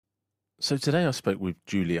So today I spoke with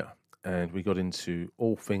Julia and we got into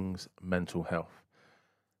all things mental health.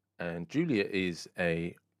 And Julia is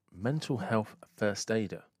a mental health first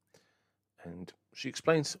aider. And she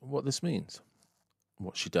explains what this means,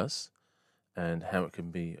 what she does, and how it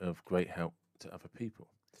can be of great help to other people.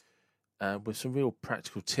 With some real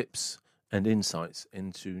practical tips and insights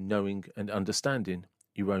into knowing and understanding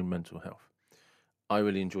your own mental health. I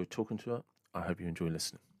really enjoyed talking to her. I hope you enjoy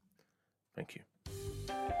listening. Thank you.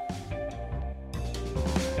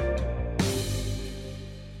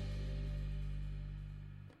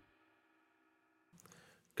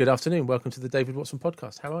 Good afternoon. Welcome to the David Watson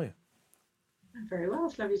podcast. How are you? I'm very well.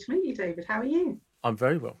 It's lovely to meet you, David. How are you? I'm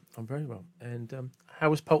very well. And how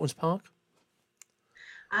was Polton's Park?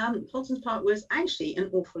 Polton's Park was actually an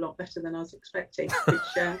awful lot better than I was expecting, which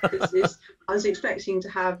I was expecting to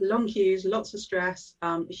have long queues, lots of stress,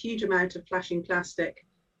 a huge amount of flashing plastic,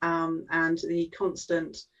 and the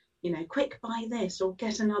constant, quick buy this or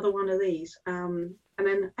get another one of these. And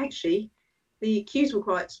then actually, the queues were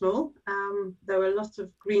quite small. There were lots of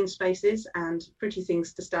green spaces and pretty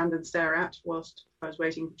things to stand and stare at whilst I was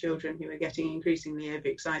waiting for children who were getting increasingly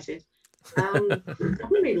overexcited. I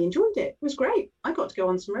really enjoyed it. It was great. I got to go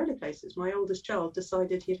on some roller coasters. My oldest child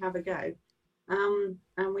decided he'd have a go. And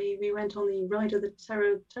we went on the ride of the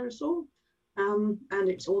pterosaur. And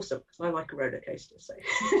it's awesome because I like a roller coaster. So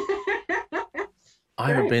I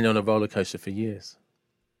haven't been on a roller coaster for years.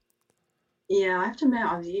 Yeah, I have to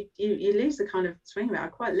admit, you lose the kind of swing of it. I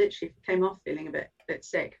quite literally came off feeling a bit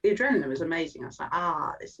sick. The adrenaline was amazing. I was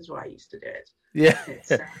like, this is why I used to do it. Yeah.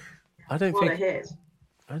 I don't think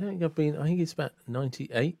I've been, I think it's about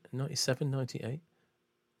 98, 97, 98.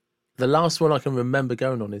 The last one I can remember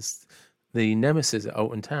going on is the Nemesis at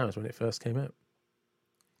Alton Towers when it first came out.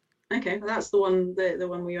 Okay, well, that's the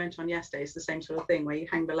one we went on yesterday. It's the same sort of thing where you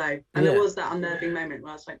hang below. And there was that unnerving moment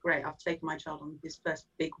where I was like, great, I've taken my child on his first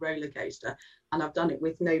big roller coaster and I've done it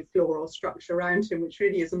with no floor or structure around him, which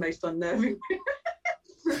really is the most unnerving.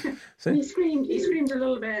 So he screamed a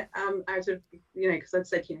little bit out of, because I'd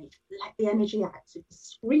said, let the energy out. So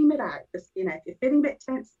scream it out. Just, if you're feeling a bit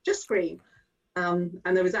tense, just scream. And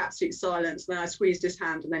there was absolute silence. And then I squeezed his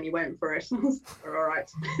hand and then he went for it. We're all right.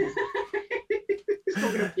 He's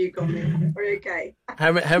not going to puke on me. We're okay.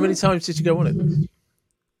 How many times did you go on it?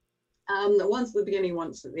 Once at the beginning,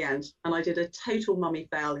 once at the end. And I did a total mummy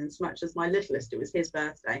fail in so much as my littlest, it was his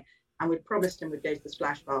birthday. And we'd promised him we'd go to the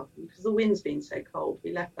splash park. Because the wind's been so cold,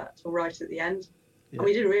 we left that till right at the end. Yeah. And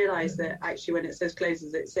we didn't realise that actually when it says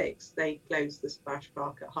closes at 6, they close the splash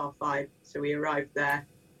park at 5:30. So we arrived there.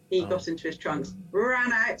 He got into his trunks,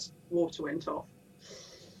 ran out, water went off.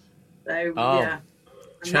 So, yeah.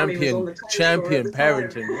 Champion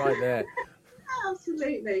parenting right there.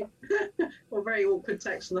 Absolutely. Well, very awkward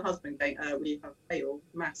text from the husband going, we have failed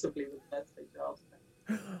massively with the birthday child.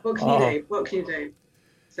 What can you do? What can you do?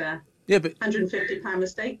 So, yeah, but £150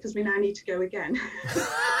 mistake because we now need to go again.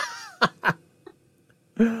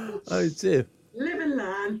 Oh dear. Live and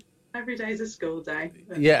learn. Every day is a school day.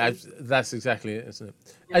 Yeah, that's exactly it, isn't it?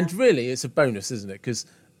 Yeah. And really, it's a bonus, isn't it? Because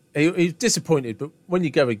he's disappointed, but when you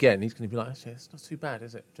go again, he's going to be like, actually, it's not too bad,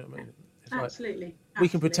 is it? Do you know what I mean? It's Absolutely. Like, we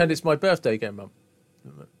can pretend it's my birthday again, Mum.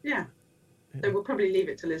 Yeah. So we'll probably leave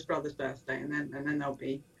it till his brother's birthday, and then there'll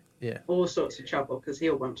be all sorts of trouble because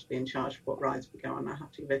he'll want to be in charge of what rides we go on. I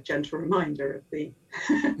have to give a gentle reminder of the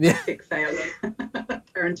big fail of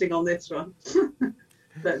parenting on this one.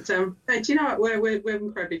 But do you know what? We're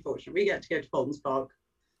incredibly fortunate. We get to go to Polton's Park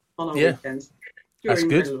on our weekends during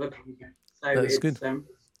the middle of a concert. So that's good.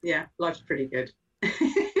 Life's pretty good.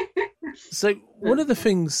 So one of the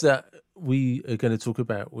things that we are going to talk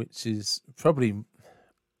about, which is probably,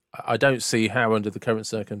 I don't see how under the current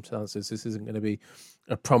circumstances this isn't going to be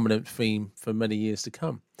a prominent theme for many years to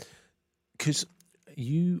come. Because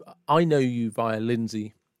I know you via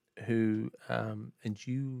Lindsay, who, and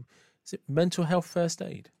you, is it mental health first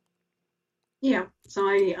aid? Yeah, so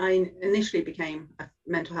I initially became a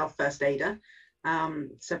mental health first aider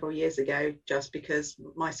several years ago, just because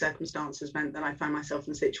my circumstances meant that I found myself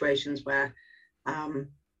in situations where I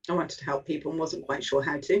wanted to help people and wasn't quite sure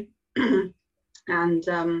how to. And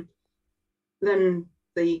then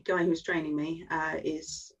the guy who's training me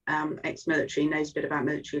is ex-military, knows a bit about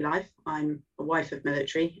military life. I'm a wife of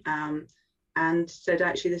military, and said,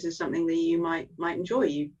 actually, this is something that you might enjoy.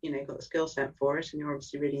 You got the skill set for it, and you're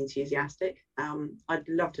obviously really enthusiastic. I'd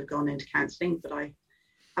love to have gone into counselling, but I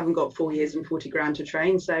haven't got 4 years and 40 grand to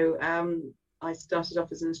train. So I started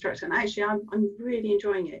off as an instructor, and actually I'm really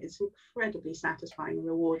enjoying it. It's incredibly satisfying and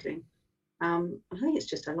rewarding. I think it's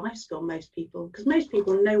just a life skill, because most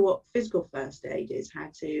people know what physical first aid is, how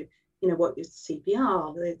to what is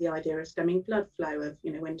CPR, the idea of stemming blood flow, of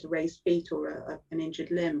when to raise feet or an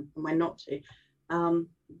injured limb and when not to.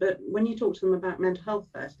 But when you talk to them about mental health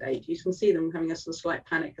first aid, you can see them having a sort of slight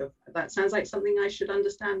panic of, that sounds like something I should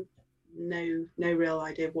understand. No real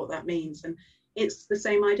idea of what that means. And it's the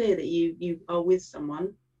same idea that you are with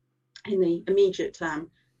someone in the immediate term,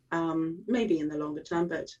 maybe in the longer term,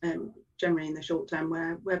 but generally in the short term,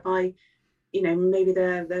 whereby maybe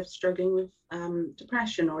they're struggling with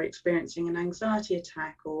depression, or experiencing an anxiety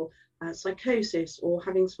attack, or psychosis, or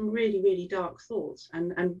having some really, really dark thoughts,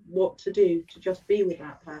 and what to do to just be with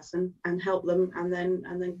that person and help them, and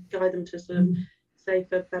then guide them to sort of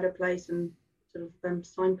safer, better place, and sort of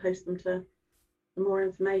signpost them to more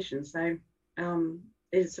information. So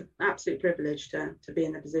it's an absolute privilege to be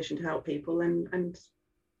in a position to help people, and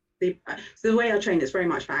so the way I train is very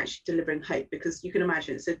much about actually delivering hope, because you can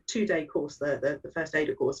imagine it's a 2-day course, the first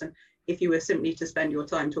aider course, and if you were simply to spend your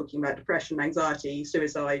time talking about depression, anxiety,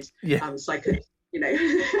 suicide, psychosis,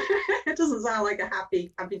 it doesn't sound like a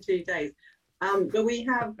happy 2 days. But we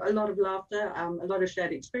have a lot of laughter, a lot of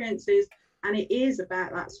shared experiences, and it is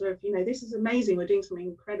about that sort of, this is amazing, we're doing something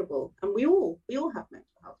incredible, and we all have mental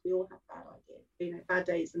health, we all have bad ideas, bad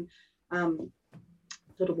days, and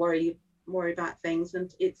sort of worry about things,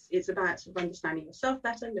 and it's about sort of understanding yourself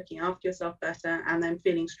better, looking after yourself better, and then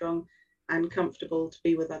feeling strong and comfortable to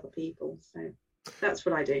be with other people. So that's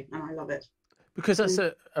what I do, and I love it. Because that's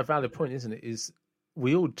a valid point, isn't it? Is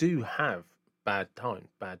we all do have bad times,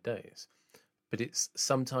 bad days, but it's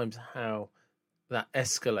sometimes how that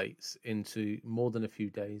escalates into more than a few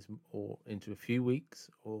days, or into a few weeks,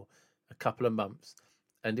 or a couple of months.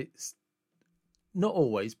 And it's not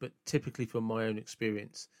always, but typically from my own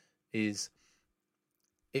experience, is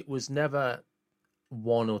it was never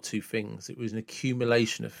one or two things. It was an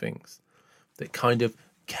accumulation of things that kind of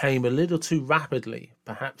came a little too rapidly,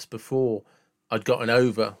 perhaps before I'd gotten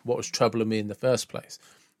over what was troubling me in the first place.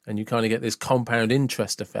 And you kind of get this compound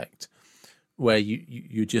interest effect where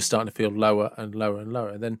you're just starting to feel lower and lower and lower.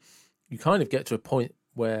 And then you kind of get to a point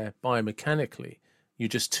where biomechanically you're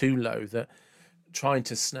just too low, that trying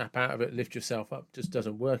to snap out of it, lift yourself up, just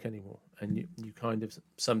doesn't work anymore. And you kind of,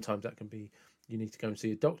 sometimes that can be, you need to go and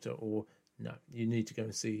see a doctor, or no, you need to go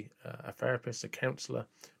and see a therapist, a counsellor,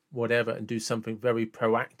 whatever, and do something very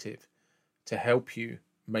proactive to help you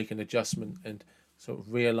make an adjustment and sort of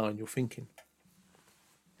realign your thinking.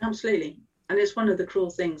 Absolutely. And it's one of the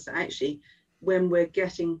cruel things that actually, when we're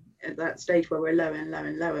getting at that stage where we're lower and lower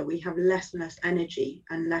and lower, we have less and less energy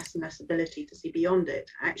and less ability to see beyond it,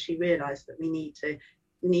 to actually realise that we need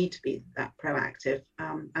to be that proactive.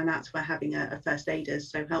 And that's where having a first aider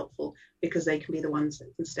is so helpful, because they can be the ones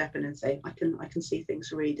that can step in and say, I can see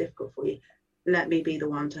things are really difficult for you. Let me be the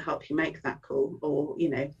one to help you make that call, or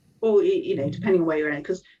depending on where you're in.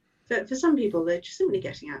 Because for some people, they're just simply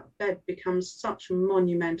getting out of bed becomes such a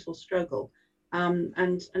monumental struggle. And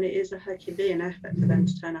it is a Herculean effort for them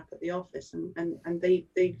to turn up at the office, and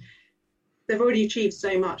they've already achieved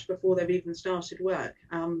so much before they've even started work.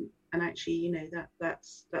 And actually,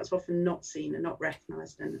 that's often not seen and not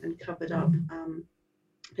recognised and covered up,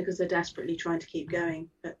 because they're desperately trying to keep going.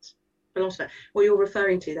 But a lot of it, what you're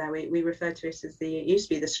referring to there, we refer to it as it used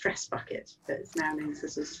to be the stress bucket, but it's now known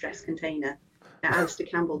as a stress container. Alistair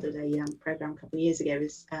Campbell did a programme a couple of years ago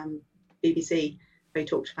with BBC, where he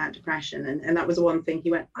talked about depression, and that was one thing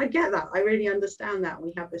he went, I get that, I really understand that.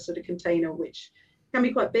 We have this sort of container which can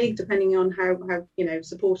be quite big depending on how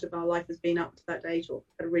supportive our life has been up to that date, or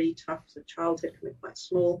had a really tough sort of childhood, can be quite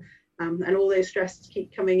small, and all those stresses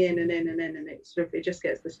keep coming in and it just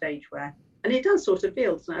gets to the stage where, and it does sort of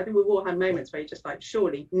feel, so I think we've all had moments where you're just like,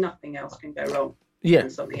 surely nothing else can go wrong.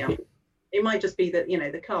 And something else, it might just be that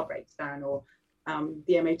the car breaks down, or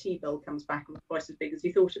the MOT bill comes back and twice as big as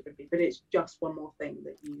you thought it would be, but it's just one more thing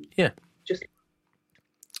that you just,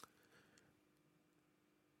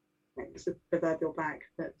 it's a proverbial bag.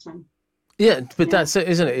 But that's it,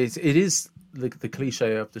 isn't it? It is the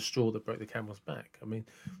cliche of the straw that broke the camel's back. I mean,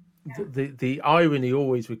 the irony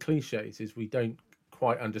always with cliches is we don't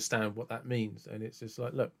quite understand what that means, and it's just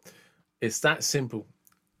like, look, it's that simple.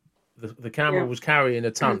 The camel was carrying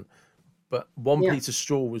a ton, but one piece of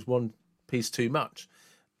straw was one piece too much.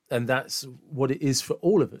 And that's what it is for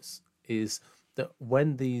all of us, is that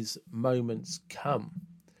when these moments come,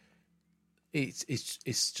 it's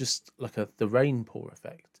just like the rain pour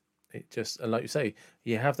effect. It just, and like you say,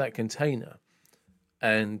 you have that container,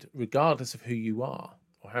 and regardless of who you are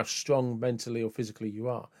or how strong mentally or physically you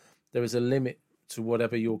are, there is a limit to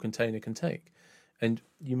whatever your container can take. And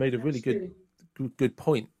you made a really good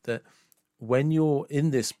point that when you're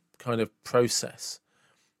in this kind of process,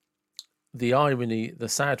 the irony, the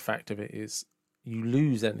sad fact of it is you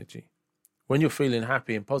lose energy. When you're feeling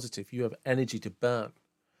happy and positive, you have energy to burn.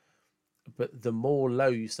 But the more low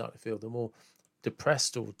you start to feel, the more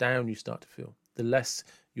depressed or down you start to feel, the less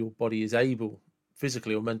your body is able,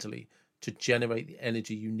 physically or mentally, to generate the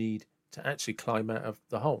energy you need to actually climb out of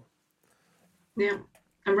the hole. Yeah.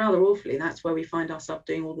 And rather awfully, that's where we find ourselves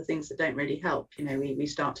doing all the things that don't really help. We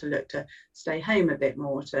start to look to stay home a bit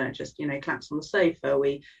more, to just, collapse on the sofa.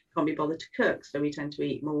 We can't be bothered to cook, so we tend to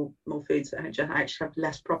eat more foods that actually have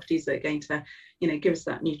less properties that are going to, give us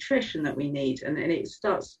that nutrition that we need. And it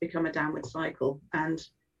starts to become a downward cycle. And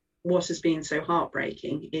what has been so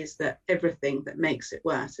heartbreaking is that everything that makes it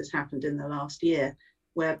worse has happened in the last year,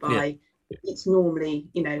 whereby it's normally,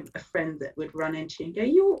 a friend that would run into you and go,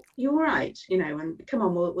 you're all right, and come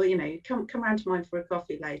on, we'll come around to mine for a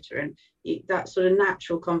coffee later. And that sort of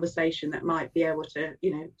natural conversation that might be able to,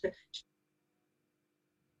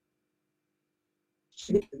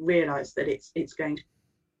 to realize that it's going to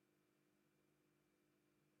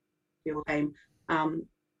feel pain.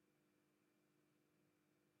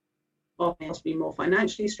 Often it'll be more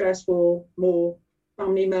financially stressful, more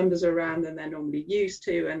family members around than they're normally used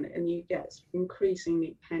to, and you get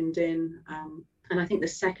increasingly penned in. And I think the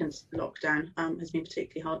second lockdown has been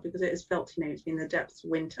particularly hard because it has felt, it's been the depths of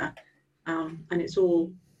winter, and it's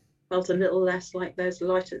all felt a little less like there's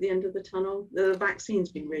light at the end of the tunnel. The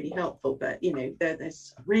vaccine's been really helpful, but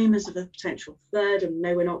there's rumours of a potential third, and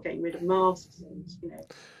no, we're not getting rid of masks, and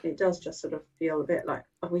it does just sort of feel a bit like,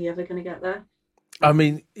 are we ever going to get there? I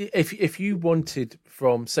mean, if you wanted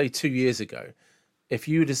from, say, 2 years ago, if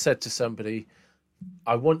you would have said to somebody,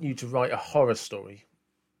 I want you to write a horror story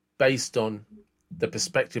based on the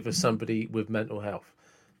perspective of somebody with mental health,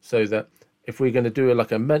 so that if we're going to do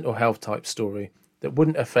like a mental health type story that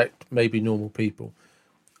wouldn't affect maybe normal people,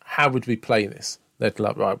 how would we play this? They'd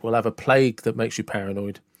like, right, we'll have a plague that makes you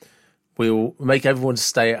paranoid. We'll make everyone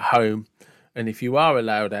stay at home. And if you are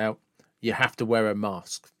allowed out, you have to wear a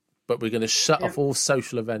mask. But we're going to shut off all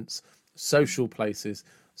social events, social places.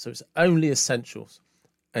 So it's only essentials.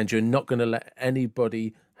 And you're not going to let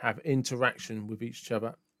anybody have interaction with each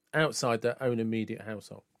other outside their own immediate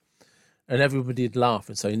household. And everybody'd laugh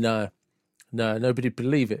and say, no, nobody'd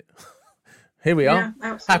believe it. Here we are.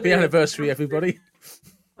 Absolutely. Happy anniversary, everybody.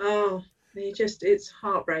 Oh, it's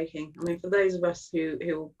heartbreaking. I mean, for those of us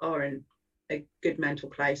who are in a good mental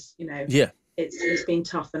place, it's been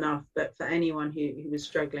tough enough. But for anyone who was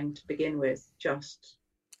struggling to begin with,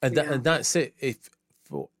 and that's it. If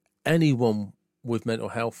for anyone with mental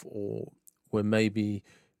health, or were maybe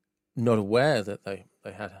not aware that they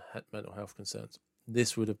had mental health concerns,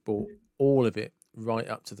 this would have brought all of it right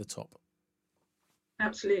up to the top.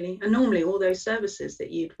 Absolutely. And normally all those services that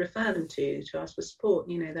you'd refer them to ask for support,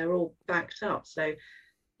 they're all backed up. So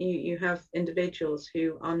you have individuals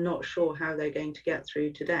who are not sure how they're going to get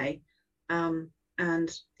through today.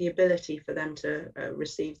 And the ability for them to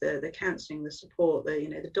receive the counselling, the support,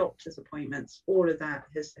 the doctor's appointments, all of that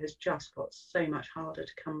has just got so much harder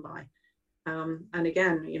to come by. And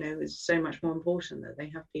again, it's so much more important that they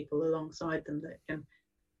have people alongside them that can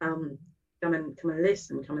come and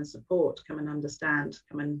listen, come and support, come and understand,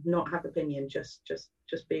 come and not have opinion, just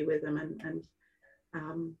be with them and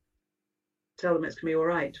tell them it's gonna be all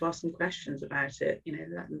right, to ask them questions about it,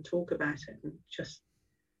 let them talk about it, and just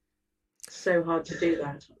so hard to do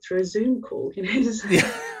that through a Zoom call,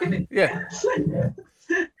 yeah.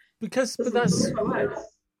 But that's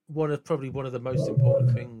one of the most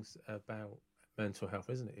important things about mental health,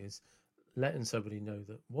 isn't it? Is letting somebody know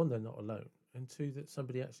that, one, they're not alone, and two, that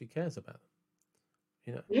somebody actually cares about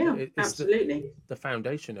them. It's absolutely the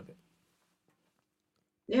foundation of it.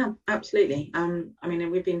 Yeah, absolutely. I mean,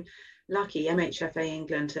 we've been lucky. MHFA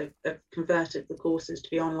England have converted the courses to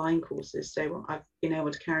be online courses, so I've been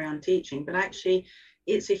able to carry on teaching. But actually,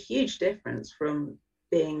 it's a huge difference from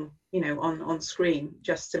being, on screen,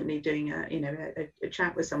 just simply doing a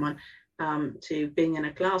chat with someone, to being in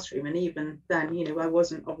a classroom. And even then, I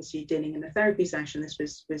wasn't obviously dealing in a therapy session. This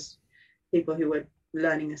was people who were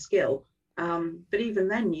learning a skill. But even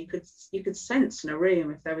then, you could sense in a room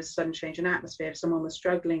if there was a sudden change in atmosphere, if someone was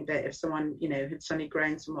struggling a bit, if someone had suddenly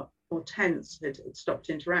grown somewhat more tense, had stopped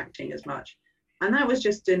interacting as much. And that was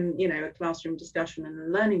just in a classroom discussion in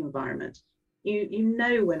a learning environment. You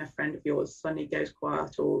when a friend of yours suddenly goes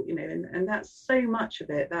quiet, or and that's so much of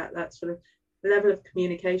it. That sort of level of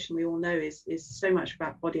communication, we all know, is so much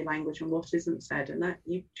about body language and what isn't said, and that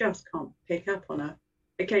you just can't pick up on.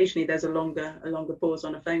 Occasionally there's a longer pause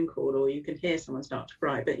on a phone call, or you can hear someone start to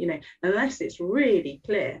cry, but unless it's really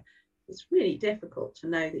clear, it's really difficult to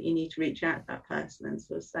know that you need to reach out to that person and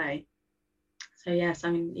sort of say. So yes,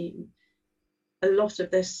 I mean,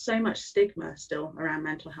 there's so much stigma still around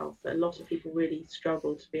mental health that a lot of people really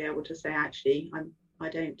struggle to be able to say, actually, I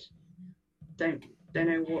don't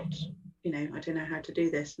know what, I don't know how to do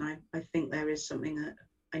this, and I think there is something that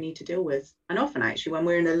I need to deal with. And often, actually, when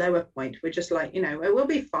we're in a lower point, we're just like, we'll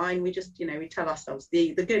be fine. We just, we tell ourselves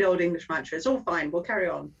the good old English mantra, it's all fine, we'll carry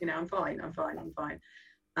on. I'm fine.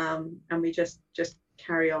 And we just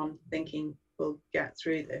carry on thinking we'll get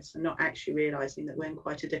through this, and not actually realizing that we're in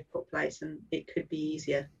quite a difficult place, and it could be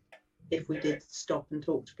easier if we did stop and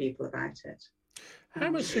talk to people about it.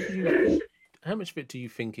 How much of it do you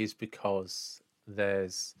think is because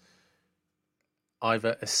there's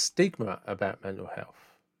either a stigma about mental health,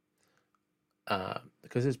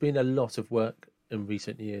 because there's been a lot of work in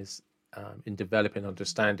recent years in developing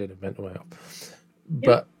understanding of mental health,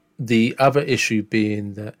 but the other issue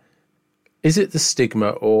being that, is it the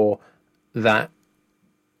stigma, or that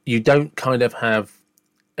you don't kind of have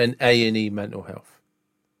an A&E mental health?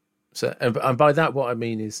 So, and by that, what I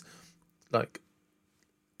mean is, like,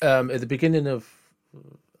 at the beginning of,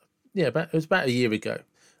 it was about a year ago,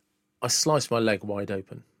 I sliced my leg wide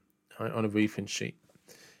open, right, on a roofing sheet,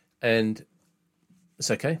 and it's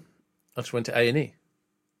okay. I just went to A&E.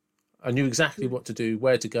 I knew exactly what to do,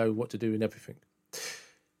 where to go, what to do, and everything.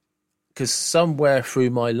 Because somewhere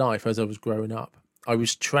through my life, as I was growing up, I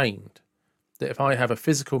was trained that if I have a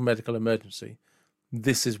physical medical emergency,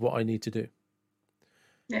 this is what I need to do.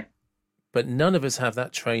 Yeah. But none of us have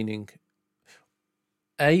that training.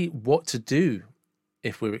 What to do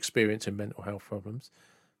if we're experiencing mental health problems,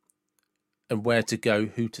 and where to go,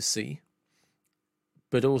 who to see.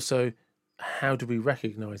 But also, how do we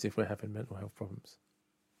recognise if we're having mental health problems?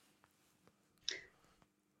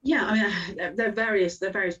 Yeah, I mean, there are various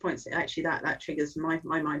points actually that triggers my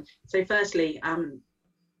mind. So firstly,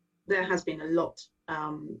 there has been a lot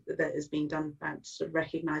that has been done about sort of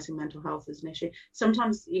recognising mental health as an issue.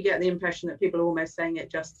 Sometimes you get the impression that people are almost saying it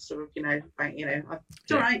just sort of,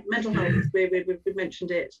 it's all right, mental health, we've mentioned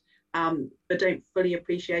it, but don't fully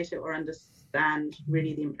appreciate it or understand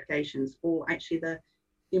really the implications, or actually the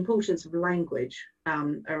importance of language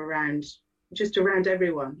around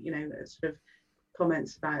everyone, sort of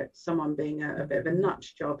comments about someone being a bit of a nut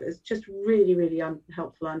job is just really, really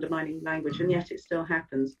unhelpful, undermining language, and yet it still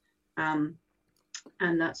happens.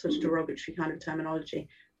 And that sort of derogatory kind of terminology.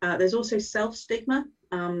 There's also self-stigma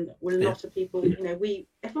with a lot of people,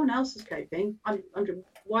 everyone else is coping.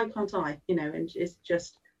 Why can't I? And it's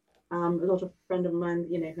just a lot of friends of mine,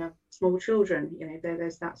 who have small children,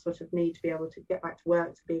 there's that sort of need to be able to get back to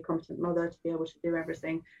work, to be a competent mother, to be able to do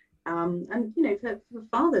everything. And for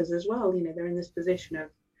fathers as well, they're in this position of,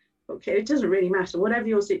 okay, it doesn't really matter whatever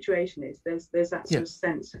your situation is, there's that sort of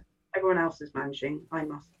sense everyone else is managing, I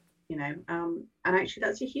must, and actually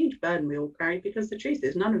that's a huge burden we all carry, because the truth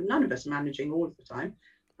is none of us are managing all of the time.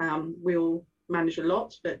 We all manage a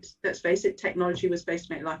lot, but let's face it, technology was supposed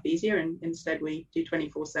to make life easier, and instead we do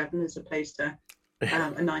 24/7 as opposed to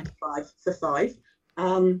a 9 to 5 for 5.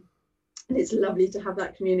 And it's lovely to have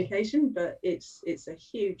that communication, but it's a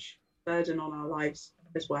huge burden on our lives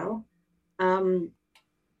as well. And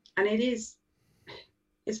it's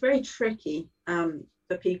very tricky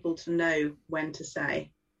for people to know when to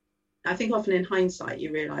say. I think often in hindsight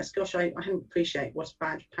you realise, gosh, I hadn't appreciated what a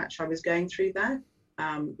bad patch I was going through there.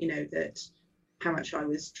 That how much I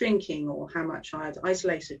was drinking, or how much I had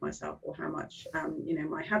isolated myself, or how much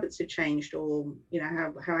my habits had changed, or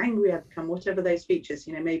how angry I'd become, whatever those features,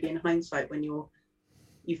 maybe in hindsight when you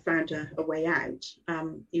found a way out,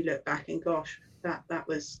 you look back and gosh,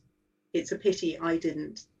 it's a pity I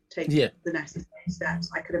didn't take the necessary steps.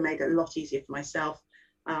 I could have made it a lot easier for myself,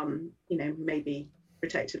 maybe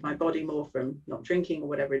protected my body more from not drinking, or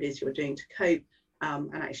whatever it is you're doing to cope,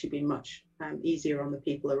 and actually been much easier on the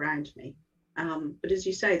people around me. But as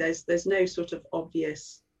you say, there's no sort of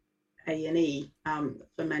obvious A&E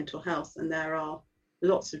for mental health, and there are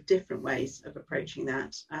lots of different ways of approaching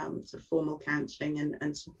that, so formal counselling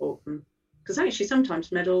and support from, because actually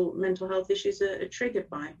sometimes mental health issues are triggered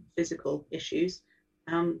by physical issues.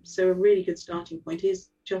 So a really good starting point is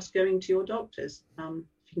just going to your doctors.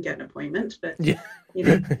 If you can get an appointment, but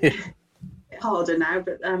harder now,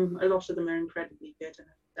 but a lot of them are incredibly good and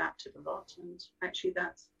adaptive a lot. And actually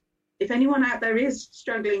if anyone out there is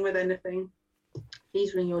struggling with anything,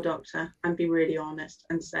 please ring your doctor and be really honest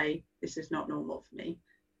and say, this is not normal for me.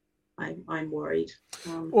 I'm worried.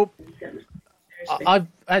 I've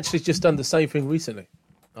actually just done the same thing recently.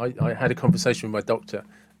 I had a conversation with my doctor,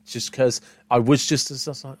 just because I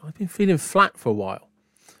was like, I've been feeling flat for a while.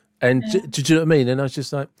 And do you know what I mean? And I was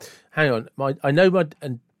just like, hang on,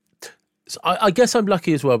 I guess I'm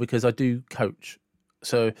lucky as well, because I do coach.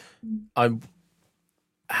 So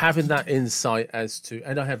having that insight as to,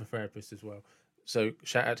 and I have a therapist as well. So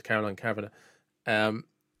shout out to Caroline Kavanagh. Lovely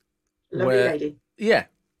lady. Yeah,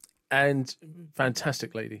 and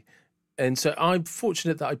fantastic lady. And so I'm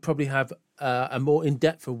fortunate that I probably have a more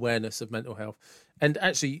in-depth awareness of mental health. And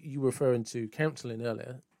actually, you were referring to counselling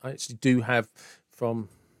earlier. I actually do have, from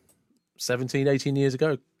 17, 18 years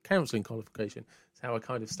ago, counselling qualification. It's how I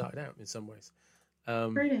kind of started out in some ways.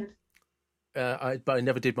 Brilliant. But I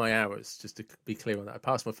never did my hours, just to be clear on that. I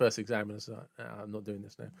passed my first exam and I was like, I'm not doing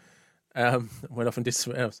this now. Went off and did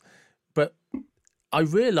something else. But I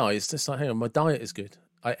realised, it's like, hang on, my diet is good.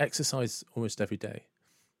 I exercise almost every day.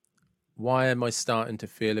 Why am I starting to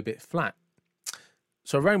feel a bit flat?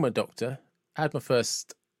 So I rang my doctor, had my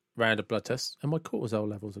first round of blood tests, and my cortisol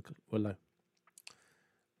levels were low.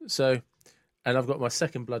 So, and I've got my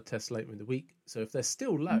second blood test later in the week. So if they're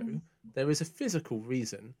still low, there is a physical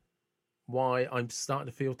reason why I'm starting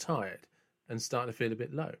to feel tired and starting to feel a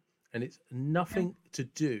bit low. And it's nothing to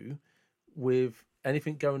do with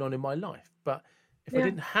anything going on in my life. But if I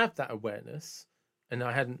didn't have that awareness and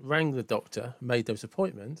I hadn't rang the doctor, made those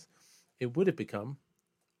appointments, it would have become,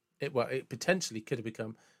 it potentially could have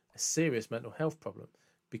become a serious mental health problem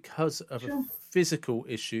because of a physical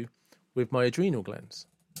issue with my adrenal glands.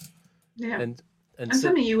 Yeah. And so,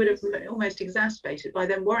 something you would have almost exacerbated by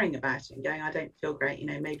them worrying about it and going, I don't feel great,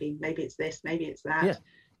 maybe it's this, maybe it's that.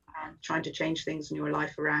 Trying to change things in your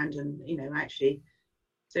life around, and actually,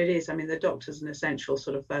 so it is. I mean, the doctor's an essential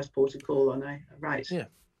sort of first port of call on right. Yeah.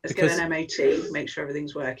 Let's get an MOT, make sure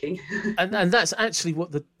everything's working. and that's actually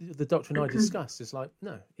what the doctor and I discussed. It's like,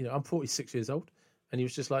 no, I'm 46 years old, and he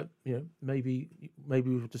was just like, maybe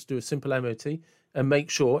we'll just do a simple MOT and make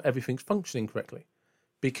sure everything's functioning correctly.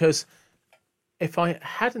 Because if I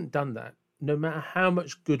hadn't done that, no matter how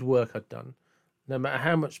much good work I'd done, no matter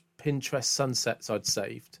how much Pinterest sunsets I'd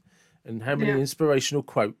saved, and how many inspirational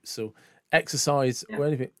quotes or exercise or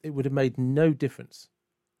anything, it would have made no difference.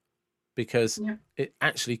 Because it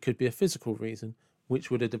actually could be a physical reason,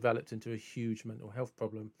 which would have developed into a huge mental health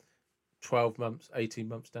problem 12 months, 18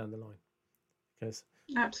 months down the line. Because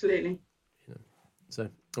absolutely. So,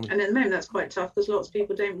 and at the moment that's quite tough because lots of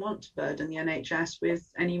people don't want to burden the NHS with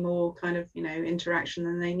any more kind of interaction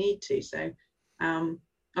than they need to. So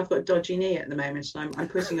I've got a dodgy knee at the moment, and I'm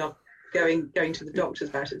putting off going to the doctors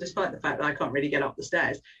about it, despite the fact that I can't really get up the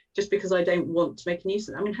stairs, just because I don't want to make a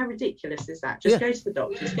nuisance. I mean, how ridiculous is that? Just go to the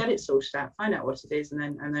doctors, get it sorted out, find out what it is, and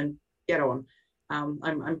then get on.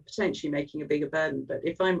 I'm potentially making a bigger burden, but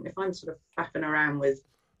if I'm sort of faffing around with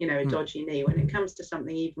a dodgy knee, when it comes to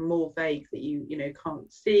something even more vague that you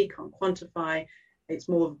can't see, can't quantify, it's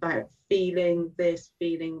more about feeling this,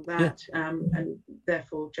 feeling that, and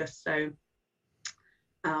therefore just so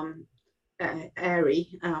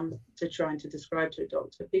airy to trying to describe to a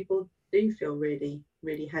doctor. People do feel really,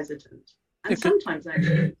 really hesitant, and sometimes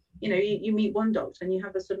actually, you meet one doctor and you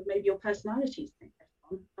have a sort of maybe your personalities thing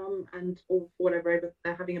on, and or whatever,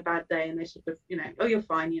 they're having a bad day and they sort of oh, you're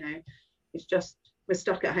fine, it's just we're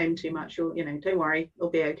stuck at home too much, or don't worry, it'll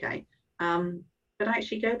be okay. But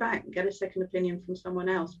actually go back and get a second opinion from someone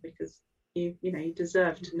else, because you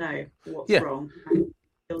deserve to know what's wrong and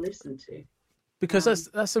you'll listen to. Because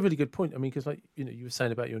that's a really good point. I mean, because you were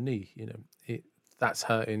saying about your knee, that's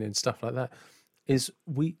hurting and stuff like that. Is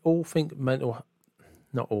we all think not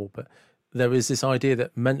all, but there is this idea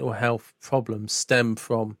that mental health problems stem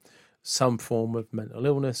from some form of mental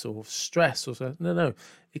illness or stress or so. No,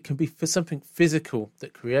 it can be for something physical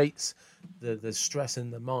that creates the stress in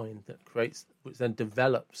the mind which then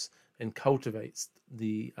develops and cultivates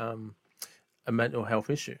a mental health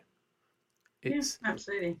issue.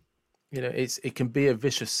 Absolutely. It can be a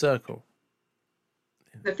vicious circle.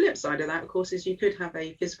 The flip side of that, of course, is you could have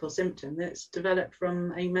a physical symptom that's developed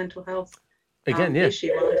from a mental health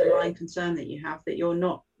issue or underlying concern that you have that you're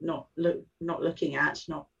not looking at.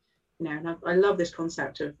 And I love this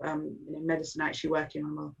concept of medicine actually working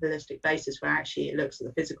on a holistic basis, where actually it looks at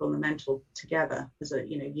the physical and the mental together as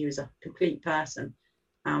you as a complete person.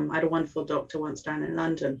 I had a wonderful doctor once down in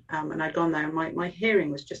London, and I'd gone there and my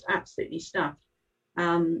hearing was just absolutely stuffed.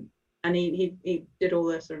 And he did all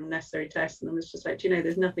the sort of necessary tests and was just like,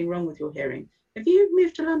 there's nothing wrong with your hearing. Have you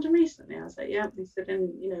moved to London recently? I was like, yeah. He said, and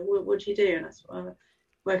what do you do? And I said, well, I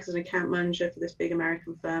work as an account manager for this big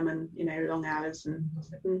American firm, and long hours. And I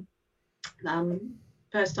said,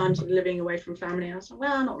 first time sort of living away from family. And I said,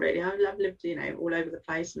 well, not really. I've lived all over the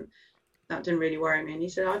place, and that didn't really worry me. And he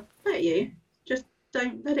said, I bet you just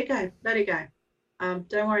don't let it go.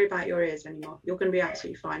 Don't worry about your ears anymore. You're going to be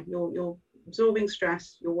absolutely fine. You're absorbing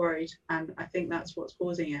stress, you're worried, and I think that's what's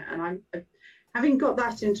causing it. And I'm having got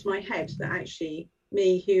that into my head, that actually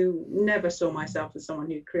me who never saw myself as someone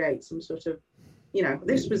who creates some sort of,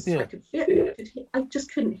 this was, Yeah. I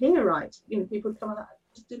just couldn't hear right. People would come on that, I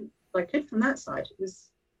just didn't, I could from that side. It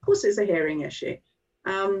was, of course, it's a hearing issue.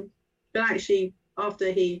 But actually,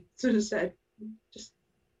 after he sort of said, just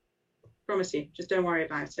promise you, just don't worry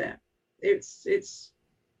about it. It's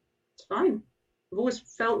fine. I've always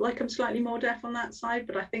felt like I'm slightly more deaf on that side,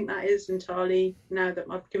 but I think that is entirely now that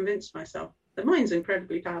I've convinced myself. The mind's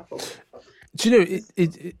incredibly powerful. Do you know,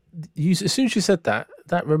 as soon as you said that,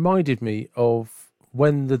 that reminded me of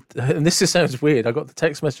when and this just sounds weird, I got the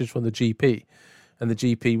text message from the GP, and the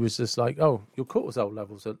GP was just like, oh, your cortisol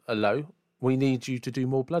levels are low. We need you to do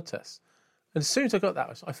more blood tests. And as soon as I got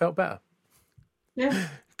that, I felt better. Yeah.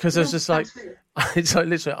 Because I was just like, it's like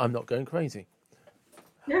literally, I'm not going crazy.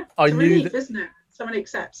 Yeah. I it's a knew relief, that, isn't it? Someone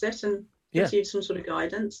accepts it and gives you some sort of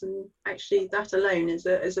guidance, and actually that alone is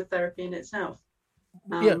a therapy in itself.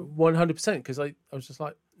 Yeah, 100%. Because I was just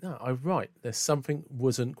like, no, I'm right. There's something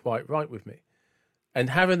wasn't quite right with me. And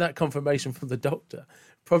having that confirmation from the doctor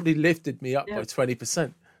probably lifted me up by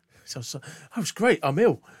 20%. So I was great. I'm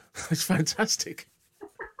ill. It's fantastic.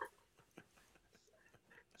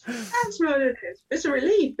 That's what it is. It's a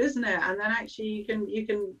relief, isn't it? And then actually you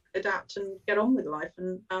can adapt and get on with life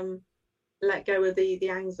and let go of the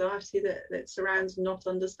anxiety that surrounds not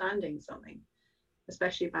understanding something,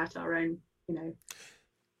 especially about our own,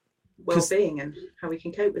 well-being and how we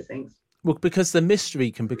can cope with things. Well, because the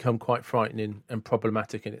mystery can become quite frightening and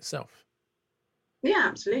problematic in itself. Yeah,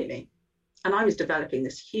 absolutely. And I was developing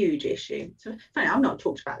this huge issue. So funny, I've not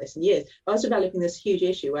talked about this in years. I was developing this huge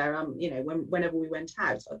issue where whenever we went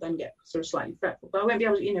out, I'd then get sort of slightly fretful. But I won't be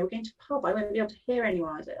able to, we're going to pub, I won't be able to hear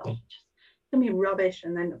anyone. I'd say, oh, it's gonna be rubbish.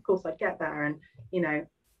 And then of course I'd get there and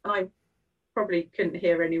I probably couldn't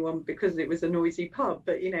hear anyone because it was a noisy pub.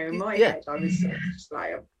 But in my head I was just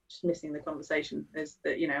like, I'm just missing the conversation. Is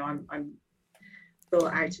that I'm still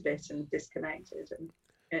out of it and disconnected, and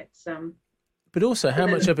it's But also, how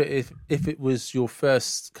much of it, if it was your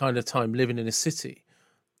first kind of time living in a city,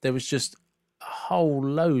 there was just a whole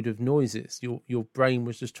load of noises. Your brain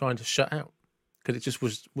was just trying to shut out because it just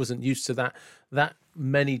wasn't used to that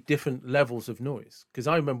many different levels of noise. Because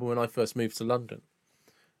I remember when I first moved to London,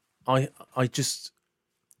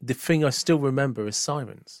 the thing I still remember is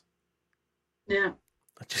sirens. Yeah.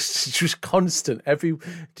 It was constant.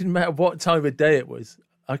 Didn't matter what time of day it was.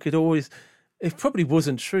 I could always. It probably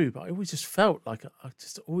wasn't true, but I always just felt like I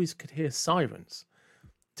just always could hear sirens.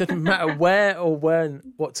 Didn't matter where or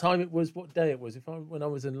when, what time it was, what day it was. When I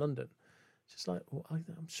was in London, just like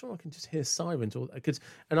I'm sure I can just hear sirens.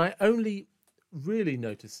 And I only really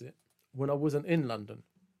noticed it when I wasn't in London.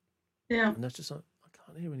 Yeah, and that's just like I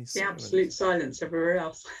can't hear any sirens. The absolute silence everywhere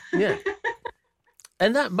else. Yeah,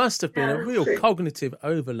 and that must have been a real cognitive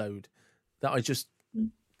overload that I just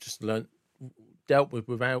learnt. Dealt with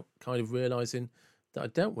without kind of realizing that I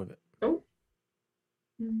dealt with it. Oh.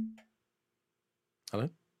 Hello?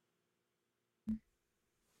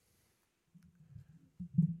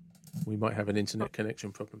 We might have an internet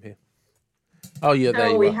connection problem here. Oh, yeah, there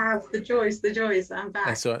you we are. have the joys. I'm back.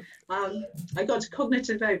 That's right. I got to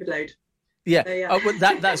cognitive overload. Yeah,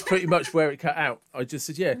 but that's pretty much where it cut out. I just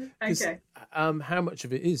said, yeah. Okay. How much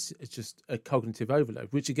of it is just a cognitive overload,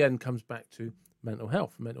 which again comes back to mental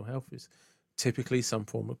health. Mental health is typically some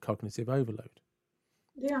form of cognitive overload.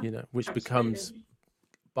 Yeah. Which absolutely. becomes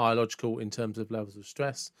biological in terms of levels of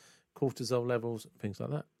stress, cortisol levels, things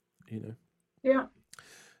like that. Yeah.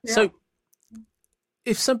 So,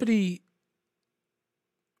 if somebody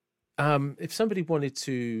wanted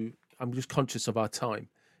to, I'm just conscious of our time.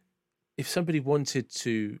 If somebody wanted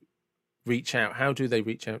to reach out, how do they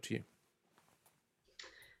reach out to you?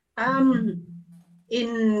 I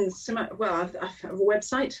have a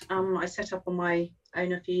website I set up on my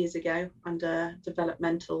own a few years ago under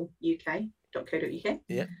developmentaluk.co.uk.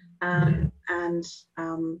 Yeah. And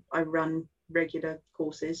I run regular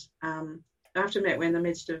courses. I have to admit, we're in the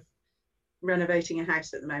midst of renovating a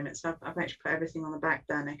house at the moment, so I've actually put everything on the back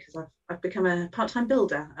burner because I've become a part-time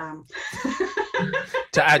builder.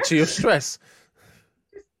 To add to your stress.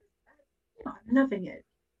 I'm loving it.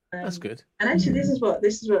 That's good. And actually, this is what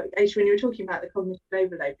actually, when you were talking about the cognitive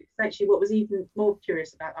overload, because actually what was even more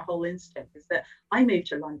curious about the whole incident is that I moved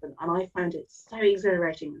to London and I found it so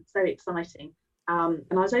exhilarating and so exciting, and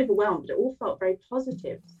I was overwhelmed, but it all felt very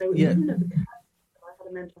positive. So even though I had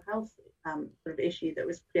a mental health sort of issue that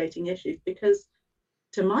was creating issues, because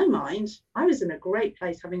to my mind I was in a great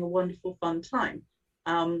place having a wonderful fun time,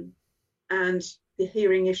 and the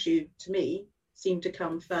hearing issue to me seemed to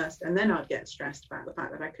come first, and then I'd get stressed about the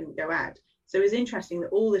fact that I couldn't go out. So it was interesting that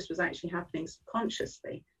all this was actually happening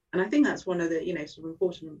subconsciously, And I think that's one of the, sort of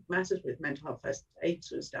important matters with mental health first aid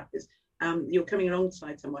sort of stuff is you're coming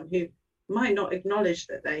alongside someone who might not acknowledge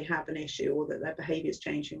that they have an issue or that their behavior is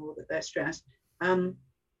changing or that they're stressed,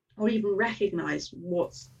 or even recognize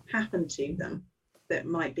what's happened to them that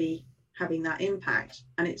might be having that impact.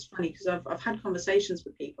 And it's funny because I've had conversations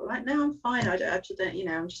with people like, no, I'm fine, I just don't,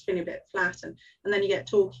 I'm just feeling a bit flat, and then you get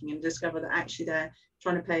talking and discover that actually they're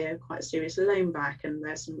trying to pay quite a serious loan back, and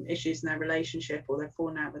there's some issues in their relationship, or they're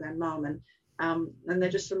falling out with their mum, and they're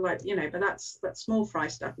just sort of like, but that's small fry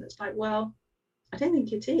stuff. And it's like, well, I don't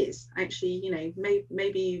think it is actually.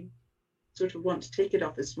 Maybe you sort of want to take it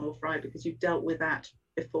off as small fry because you've dealt with that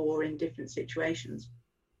before in different situations,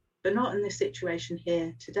 but not in this situation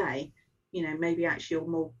here today. Maybe actually you're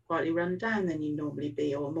more quietly run down than you normally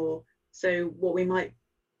be, or more. So what we might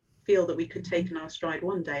feel that we could take in our stride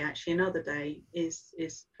one day, actually another day is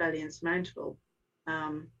fairly insurmountable.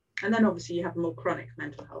 And then obviously you have more chronic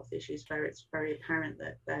mental health issues where it's very apparent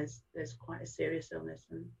that there's quite a serious illness,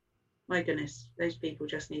 and my goodness, those people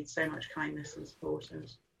just need so much kindness and support.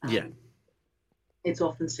 And it's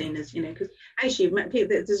often seen as, because actually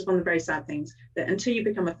this is one of the very sad things, that until you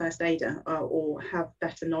become a first aider or have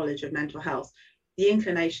better knowledge of mental health, the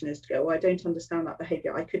inclination is to go, well, I don't understand that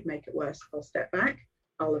behaviour, I could make it worse, I'll step back,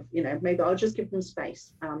 maybe I'll just give them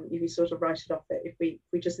space. If you sort of write it off, that if we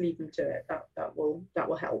just leave them to it, that will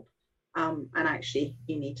help. And actually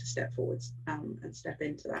you need to step forwards and step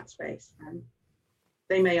into that space.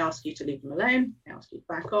 They may ask you to leave them alone, they ask you to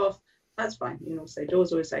back off, that's fine. You can also,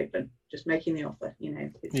 doors always open, just making the offer,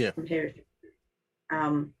 I'm here.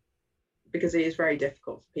 Because it is very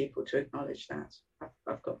difficult for people to acknowledge that.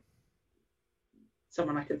 I've got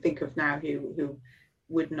someone I can think of now who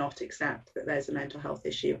would not accept that there's a mental health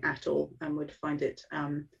issue at all, and would find it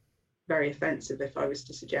very offensive if I was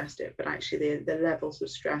to suggest it. But actually the levels of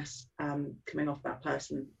stress coming off that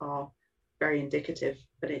person are very indicative.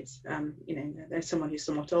 But it's there's someone who's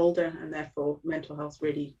somewhat older, and therefore mental health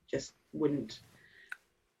really just wouldn't,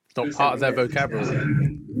 it's not part of their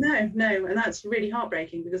vocabulary. No, and that's really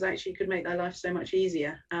heartbreaking, because actually it could make their life so much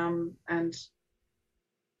easier. And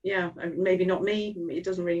yeah, maybe not me, it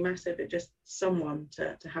doesn't really matter, but just someone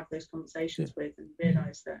to have those conversations with, and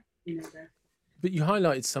realise that But you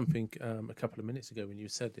highlighted something a couple of minutes ago when you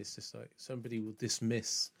said this, just like somebody will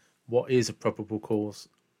dismiss what is a probable cause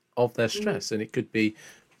of their stress, and it could be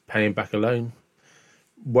paying back a loan,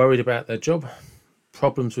 worried about their job,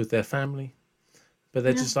 problems with their family, but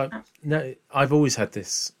they're just like, no, I've always had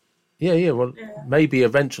this. Maybe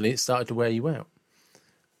eventually it started to wear you out.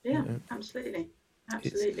 Absolutely.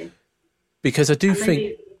 Because I do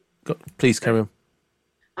think, please carry on.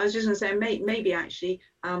 I was just going to say, maybe actually,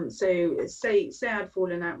 so say I'd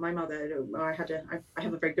fallen out with my mother, or I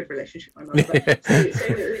have a very good relationship with my mother, but so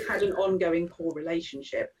we've had an ongoing poor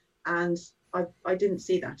relationship, and I didn't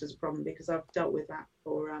see that as a problem, because I've dealt with that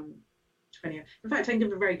for 20 years. In fact, I can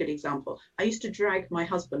give a very good example. I used to drag my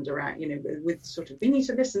husband around, with sort of, we need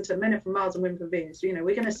to listen to Men Are From Mars and Women From Venus. We're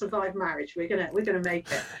going to survive marriage. We're going to make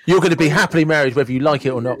it. You're going to be happily married, whether you like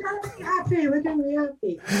it or not. We're going to be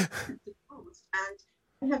happy.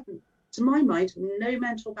 And I have, to my mind, no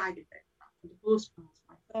mental baggage. I'm divorced when I was in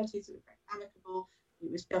my 30s. It was very amicable.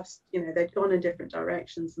 It was just, they'd gone in different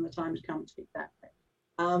directions, and the time had come to be separate.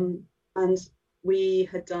 And we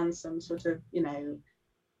had done some sort of,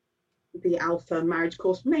 the Alpha marriage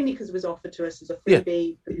course, mainly because it was offered to us as a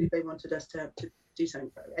freebie. They wanted us to do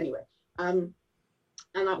something for it anyway. And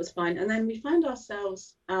that was fine. And then we found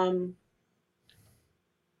ourselves,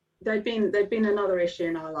 there'd been another issue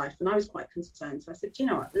in our life, and I was quite concerned. So I said, you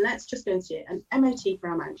know what, let's just go and see an MOT for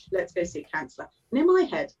our marriage. Let's go see a counsellor. And in my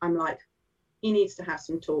head, I'm like, he needs to have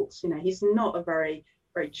some talks. He's not a very,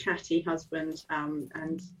 very chatty husband,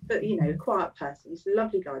 but a quiet person. He's a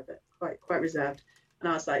lovely guy, but quite reserved. And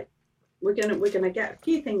I was like, we're gonna get a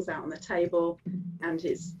few things out on the table, and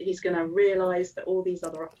he's gonna realise that all these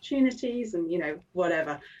other opportunities and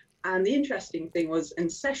whatever. And the interesting thing was, in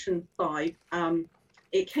session 5,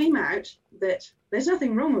 it came out that there's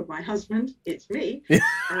nothing wrong with my husband, it's me.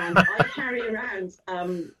 And I carry around,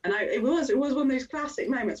 it was one of those classic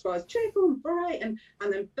moments where I was cheerful and bright, and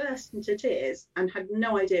then burst into tears and had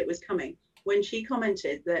no idea it was coming, when she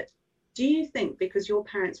commented that, do you think because your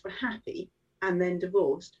parents were happy and then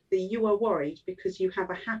divorced, that you are worried because you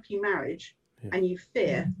have a happy marriage and you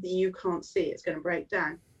fear that you can't see it's going to break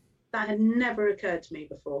down? That had never occurred to me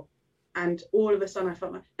before. And all of a sudden I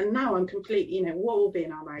felt and now I'm completely, what will be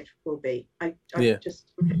in our marriage will be. I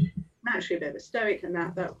just naturally a bit of a stoic, and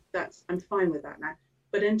that's I'm fine with that now.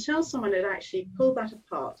 But until someone had actually pulled that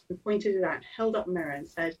apart and pointed it out, held up a mirror and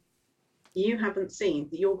said, you haven't seen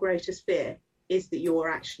that your greatest fear is that you're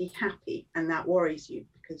actually happy, and that worries you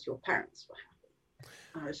because your parents were happy.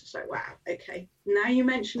 And I was just like, wow, okay. Now you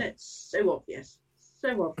mention it, so obvious.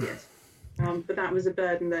 But that was a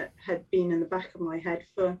burden that had been in the back of my head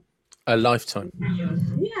for a lifetime.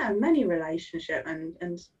 Many relationship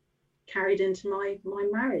and carried into my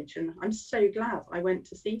marriage. And I'm so glad I went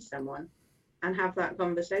to see someone and have that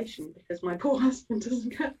conversation, because my poor husband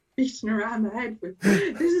doesn't get beaten around the head with,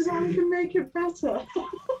 this is how we can make it better.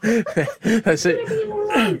 That's it.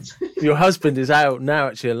 Right. Your husband is out now,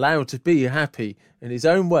 actually allowed to be happy in his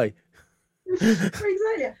own way.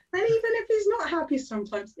 Exactly. And even if he's not happy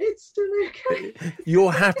sometimes, it's still okay.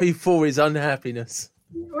 You're happy for his unhappiness.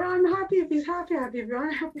 Well, I'm happy if he's happy if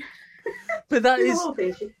I'm happy. But that is,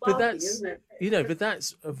 but that's, but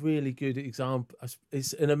that's a really good example.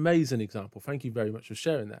 It's an amazing example. Thank you very much for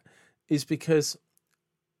sharing that. Is because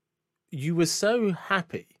you were so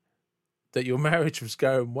happy that your marriage was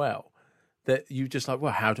going well that you just like,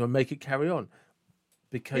 well, how do I make it carry on?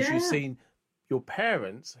 Because you've seen your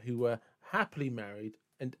parents who were happily married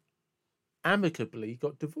and amicably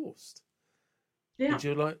got divorced. Yeah. And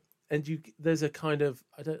you're like, there's a kind of,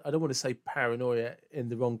 I don't want to say paranoia in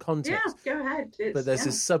the wrong context. Yeah, go ahead. But there's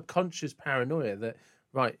this subconscious paranoia that,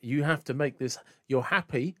 right, you have to make this, you're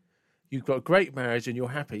happy, you've got a great marriage and you're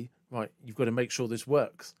happy, right, you've got to make sure this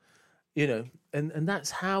works. And that's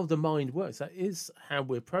how the mind works. That is how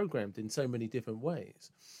we're programmed in so many different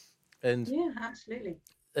ways. And yeah, absolutely.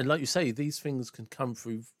 And like you say, these things can come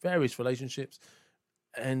through various relationships,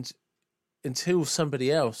 and until somebody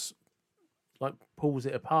else like pulls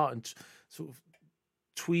it apart and sort of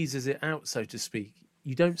tweezes it out, so to speak,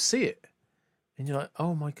 you don't see it. And you're like,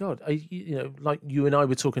 oh my God. Like you and I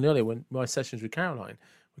were talking earlier when my sessions with Caroline,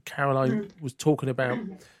 was talking about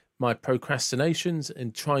my procrastinations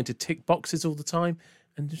and trying to tick boxes all the time.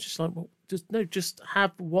 And it's just like, well, just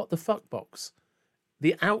have what the fuck box.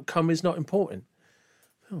 The outcome is not important.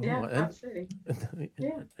 Oh, yeah, right, absolutely.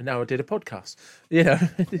 And now I did a podcast,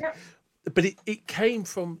 But it came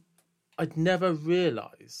from, I'd never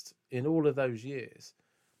realised in all of those years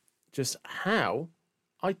just how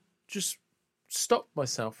I just stopped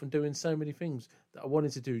myself from doing so many things that I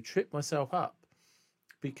wanted to do, trip myself up,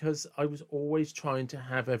 because I was always trying to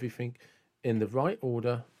have everything in the right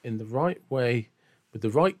order, in the right way, with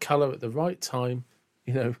the right colour at the right time,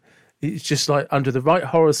 It's just like under the right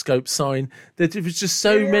horoscope sign. That it was just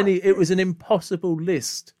so many. It was an impossible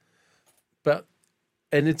list.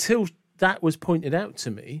 And until that was pointed out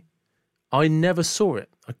to me, I never saw it.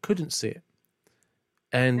 I couldn't see it,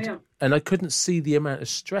 and I couldn't see the amount of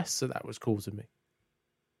stress that was causing me.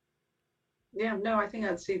 Yeah, no, I think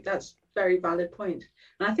that's a very valid point.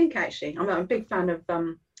 And I think actually, I'm a big fan of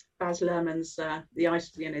Baz Luhrmann's the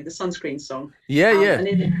sunscreen song. And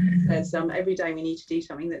in it says every day we need to do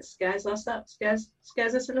something that scares us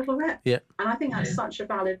a little bit. Yeah. And I think that's such a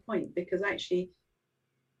valid point, because actually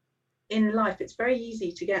in life it's very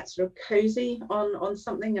easy to get sort of cozy on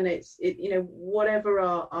something, and it's whatever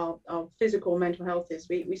our physical or mental health is,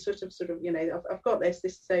 we sort of I've got this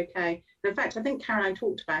is okay. And in fact, I think Caroline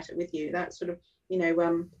talked about it with you, that sort of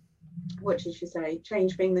what did she say,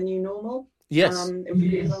 change being the new normal. Yes. Along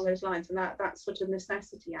those lines, and that sort of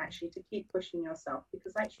necessity actually to keep pushing yourself,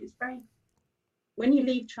 because actually it's very, when you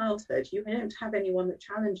leave childhood, you don't have anyone that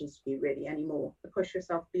challenges you really anymore to push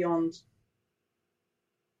yourself beyond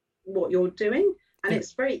what you're doing, and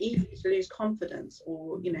it's very easy to lose confidence,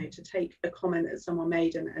 or to take a comment that someone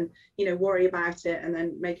made and worry about it and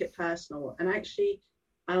then make it personal. And actually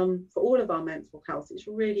for all of our mental health, it's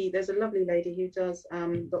really, there's a lovely lady who does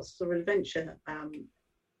lots of sort of adventure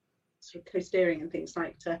sort of co-steering and things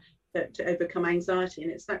like to overcome anxiety,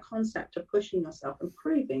 and it's that concept of pushing yourself and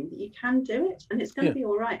proving that you can do it, and it's going to be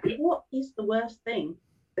all right. And what is the worst thing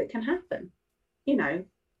that can happen?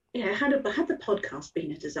 Had the podcast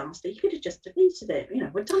been a disaster, you could have just deleted it,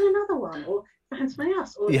 we've done another one, or found something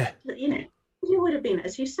else, or it would have been,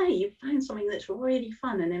 as you say, you found something that's really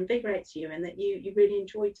fun and invigorates you and that you really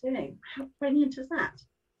enjoy doing. How brilliant is that?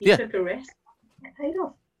 You took a risk, it paid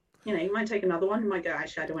off. You might take another one. You might go,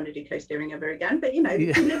 actually, I don't want to do co-steering ever again. But, you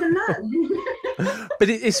live and learn. But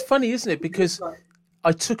it's funny, isn't it? Because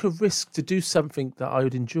I took a risk to do something that I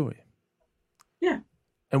would enjoy. Yeah.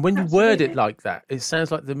 And when you word it like that, it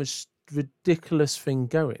sounds like the most ridiculous thing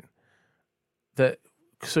going.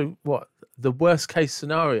 So what? The worst case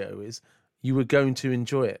scenario is you were going to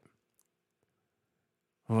enjoy it.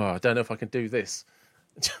 Oh, I don't know if I can do this.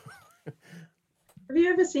 Have you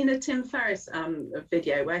ever seen a Tim Ferriss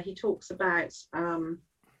video where he talks about?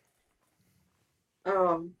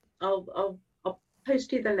 I'll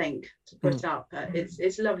post you the link to put up.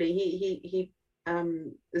 It's lovely. He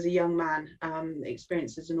as a young man,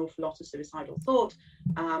 experiences an awful lot of suicidal thought,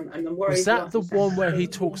 and then worries. Was that the one where he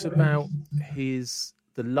talks about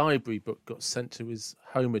the library book got sent to his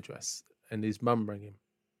home address and his mum rang him?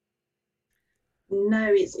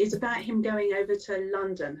 No, it's about him going over to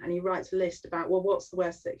London, and he writes a list about, well, what's the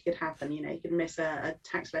worst that could happen? You know, he could miss a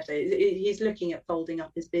tax letter. He's looking at folding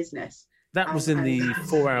up his business. That was in the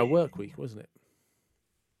 4-hour work week, wasn't it?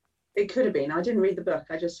 It could have been. I didn't read the book.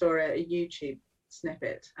 I just saw a YouTube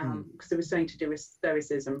snippet because it was something to do with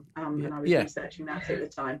stoicism, and I was researching that at the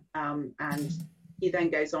time. And he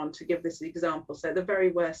then goes on to give this example. So the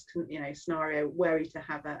very worst, scenario, were he to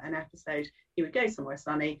have an episode, he would go somewhere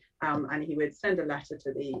sunny, and he would send a letter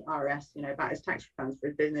to the IRS, about his tax returns for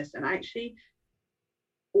his business, and actually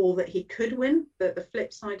all that he could win. The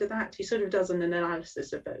flip side of that, he sort of does an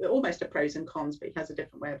analysis of almost a pros and cons, but he has a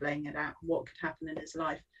different way of laying it out, what could happen in his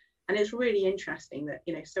life. And it's really interesting that,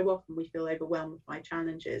 so often we feel overwhelmed by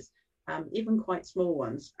challenges, even quite small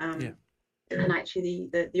ones. And actually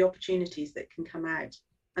the opportunities that can come out.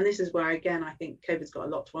 And this is where, again, I think COVID's got a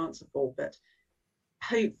lot to answer for, but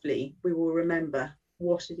hopefully we will remember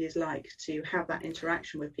what it is like to have that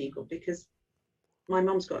interaction with people, because my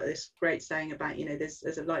mum's got this great saying about,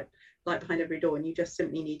 there's a light behind every door, and you just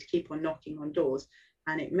simply need to keep on knocking on doors.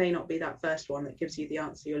 And it may not be that first one that gives you the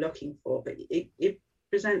answer you're looking for, but it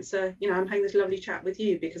presents I'm having this lovely chat with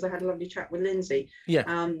you because I had a lovely chat with Lindsay.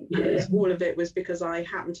 All of it was because I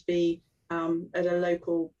happened to be at a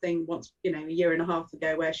local thing once, a year and a half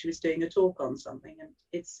ago, where she was doing a talk on something. And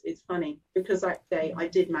it's funny because that day I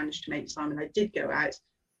did manage to make time and I did go out.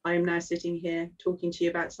 I am now sitting here talking to you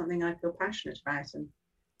about something I feel passionate about.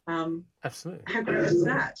 And absolutely, how great is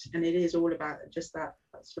that? And it is all about just that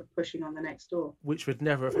sort of pushing on the next door, which would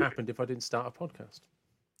never have happened if I didn't start a podcast.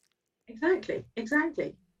 Exactly.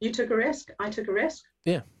 You took a risk, I took a risk.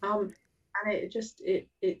 And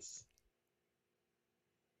it's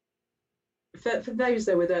for those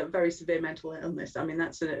though with a very severe mental illness, I mean,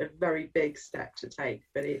 that's a very big step to take,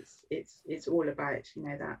 but it's all about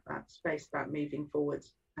that space about moving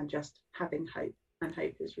forwards and just having hope, and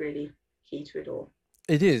hope is really key to it all.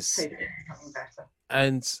 It is. Hope is becoming better.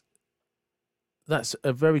 And that's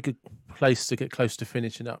a very good place to get close to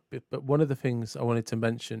finishing up. But one of the things I wanted to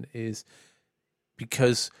mention is,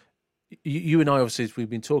 because you and I, obviously, as we've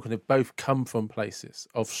been talking, have both come from places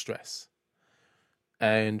of stress.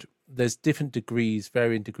 And there's different degrees,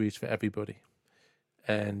 varying degrees for everybody.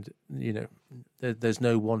 And, there's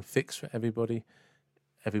no one fix for everybody.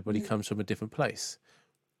 Everybody comes from a different place.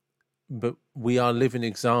 But we are living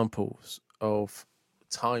examples of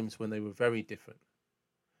times when they were very different.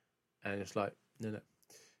 And it's like, no,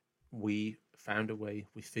 we found a way,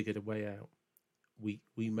 we figured a way out. We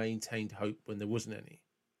maintained hope when there wasn't any.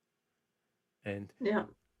 And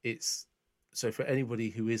it's, so for anybody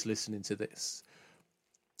who is listening to this,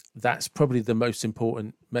 that's probably the most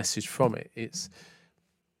important message from it. It's,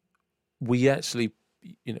 we actually,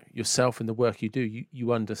 yourself and the work you do,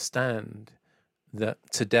 you understand that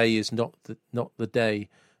today is not the day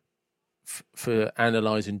for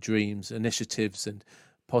analysing dreams, initiatives and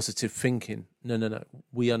positive thinking. No.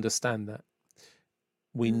 We understand that.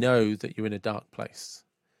 We know that you're in a dark place.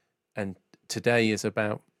 And today is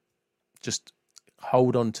about just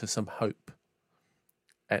hold on to some hope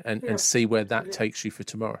and see where that takes you for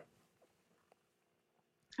tomorrow.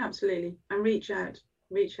 Absolutely. And reach out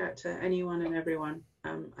to anyone and everyone,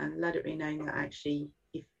 and let it be known that actually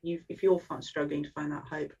if you're struggling to find that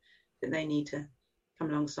hope, that they need to come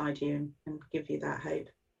alongside you and give you that hope.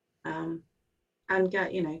 And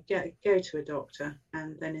go to a doctor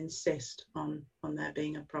and then insist on there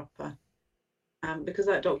being a proper, because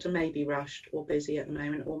that doctor may be rushed or busy at the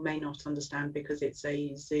moment, or may not understand because it's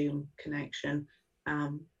a Zoom connection,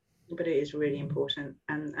 but it is really important,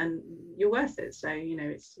 and you're worth it. So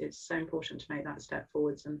it's so important to make that step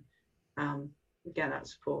forwards and get that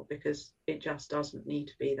support, because it just doesn't need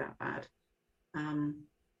to be that bad.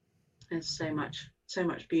 There's so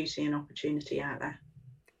much beauty and opportunity out there.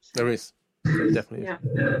 There is. There definitely is.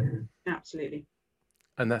 Yeah, absolutely.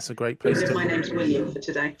 And that's a great place to... My name's William for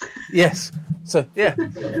today. Yes. So,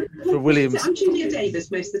 for Williams. I'm Julia Davis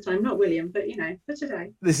most of the time, not William, but, for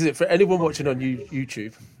today. This is it. For anyone watching on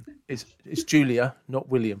YouTube, it's Julia, not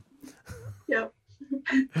William. Yep.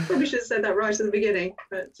 Probably should have said that right at the beginning,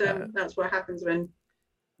 but that's what happens when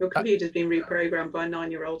your computer's been reprogrammed by a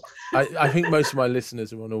 9-year-old. I think most of my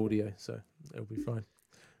listeners are on audio, so it'll be fine.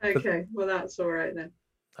 Okay, well, that's all right then.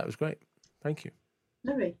 That was great. Thank you.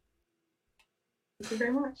 Lovely. Thank you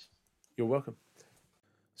very much. You're welcome.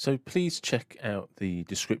 So please check out the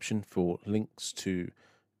description for links to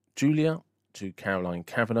Julia to Caroline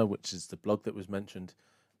Kavanagh, which is the blog that was mentioned,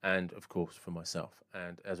 and of course for myself.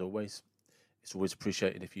 And as always, it's always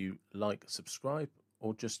appreciated if you like, subscribe,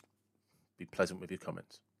 or just be pleasant with your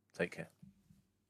comments. Take care.